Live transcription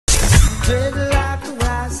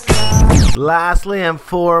Lastly and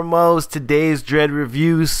foremost, today's dread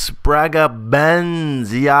review, Spragga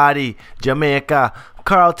Benz, Yachty, Jamaica,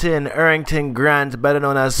 Carlton, Errington Grant, better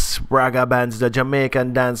known as Spragga Benz, the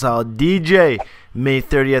Jamaican dancehall DJ. May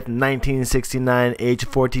 30th, 1969, age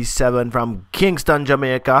 47, from Kingston,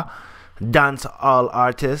 Jamaica. Dancehall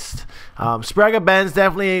artist. Spragga Benz,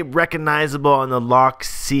 definitely recognizable on the Locs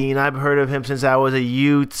scene. I've heard of him since I was a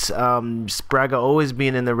youth. Spragga always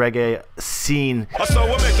been in the reggae scene. So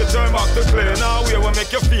we'll make you turn back to play now. We will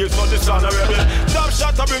make you feel so dishonorable. Stop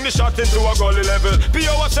shot to bring the shot into a goalie level.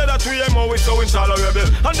 P.O. said that we are always so intolerable.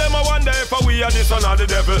 And them I wonder if we are this or not the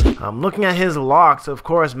devil. Looking at his locks, of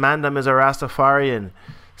course, Mandem is a Rastafarian.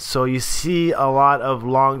 So you see a lot of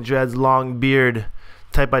long dreads, long beard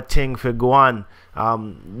type of thing for Guan.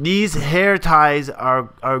 These hair ties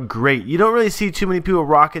are great. You don't really see too many people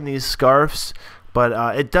rocking these scarves,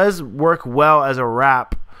 but it does work well as a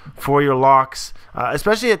wrap for your locks,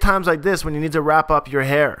 especially at times like this when you need to wrap up your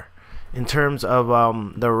hair in terms of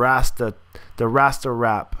the Rasta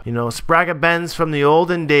wrap. You know, Spragga Benz from the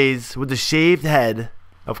olden days with the shaved head,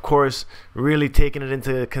 of course, really taking it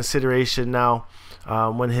into consideration now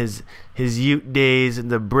when his youth days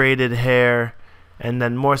and the braided hair. And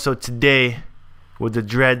then more so today with the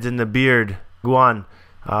dreads and the beard. Guan.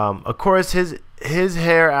 Of course, his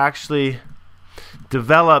hair actually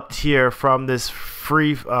developed here from this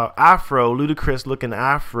free afro, ludicrous looking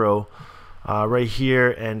afro, right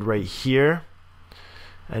here and right here.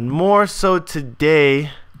 And more so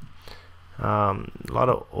today, a lot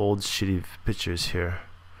of old shitty pictures here.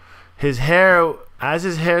 His hair, as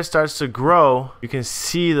his hair starts to grow, you can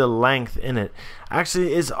see the length in it.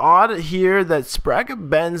 Actually, it's odd here that Spragga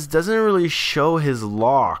Benz doesn't really show his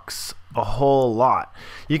locks a whole lot.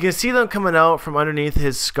 You can see them coming out from underneath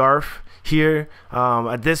his scarf here,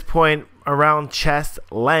 at this point around chest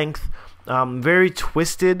length. Very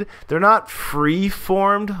twisted. They're not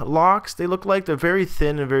free-formed locks. They look like they're very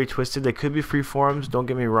thin and very twisted. They could be free-forms, don't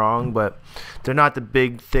get me wrong, but they're not the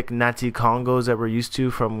big, thick, natty Congos that we're used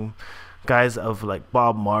to from guys of like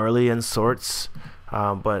Bob Marley and sorts.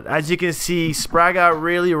 But as you can see, Spragga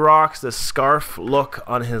really rocks the scarf look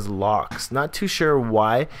on his locks. Not too sure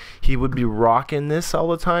why he would be rocking this all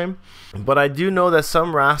the time, but I do know that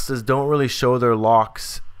some Rastas don't really show their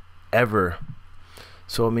locks ever.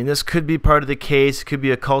 So I mean, this could be part of the case. It could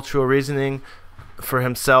be a cultural reasoning for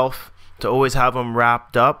himself to always have them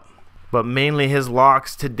wrapped up. But mainly his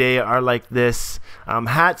locks today are like this.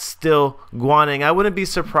 Hat's still guaning. I wouldn't be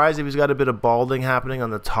surprised if he's got a bit of balding happening on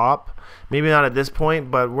the top. Maybe not at this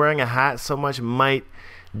point, but wearing a hat so much might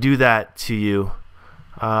do that to you.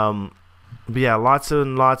 But yeah, lots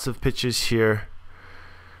and lots of pictures here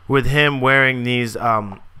with him wearing these.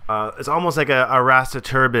 It's almost like a Rasta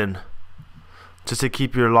turban, just to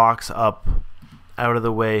keep your locks up out of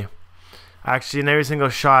the way. Actually, in every single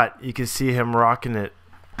shot, you can see him rocking it.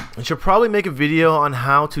 I should probably make a video on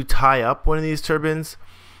how to tie up one of these turbans.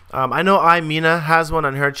 I know Mina has one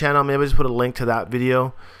on her channel. Maybe I'll just put a link to that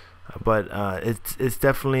video. But it's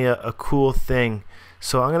definitely a cool thing.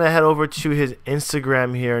 So I'm going to head over to his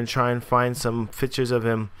Instagram here and try and find some pictures of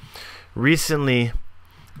him recently.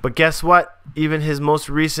 But guess what? Even his most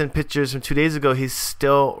recent pictures from 2 days ago, he's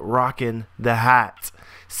still rocking the hat.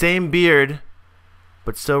 Same beard,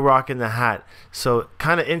 but still rocking the hat. So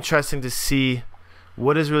kind of interesting to see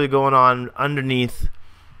what is really going on underneath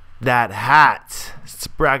that hat.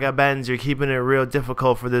 Spragga Benz, you're keeping it real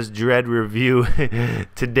difficult for this dread review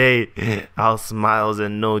today. All smiles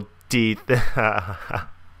and no teeth. Looking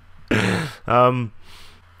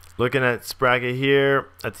at Spragga here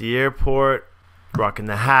at the airport, rocking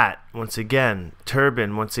the hat once again,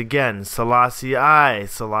 turban once again, Selassie I,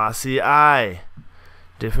 Selassie I.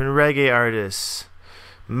 Different reggae artists.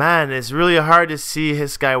 Man, it's really hard to see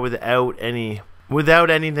this guy without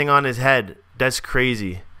anything on his head. That's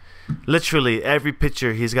crazy. Literally every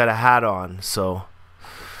picture he's got a hat on, so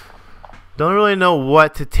don't really know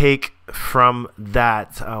what to take from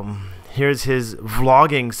that. Here's his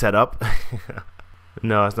vlogging setup.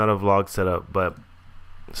 No, it's not a vlog setup, but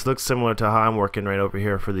this looks similar to how I'm working right over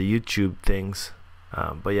here for the YouTube things.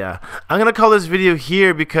 But yeah, I'm gonna call this video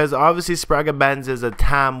here because obviously Spragga Benz is a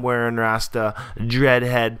tam wearing Rasta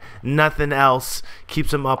dreadhead. Nothing else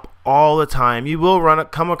keeps him up all the time. You will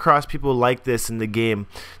come across people like this in the game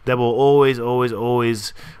that will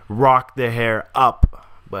always rock their hair up.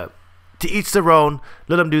 But to each their own,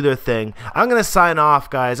 let them do their thing. I'm gonna sign off,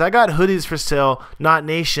 guys. I got hoodies for sale, Not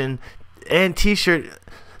Nation, and t-shirt,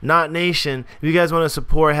 Not Nation. If you guys want to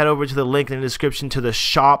support, head over to the link in the description to the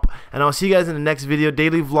shop, and I'll see you guys in the next video.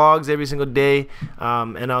 Daily vlogs every single day,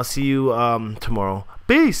 and I'll see you tomorrow.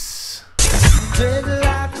 Peace. dreaded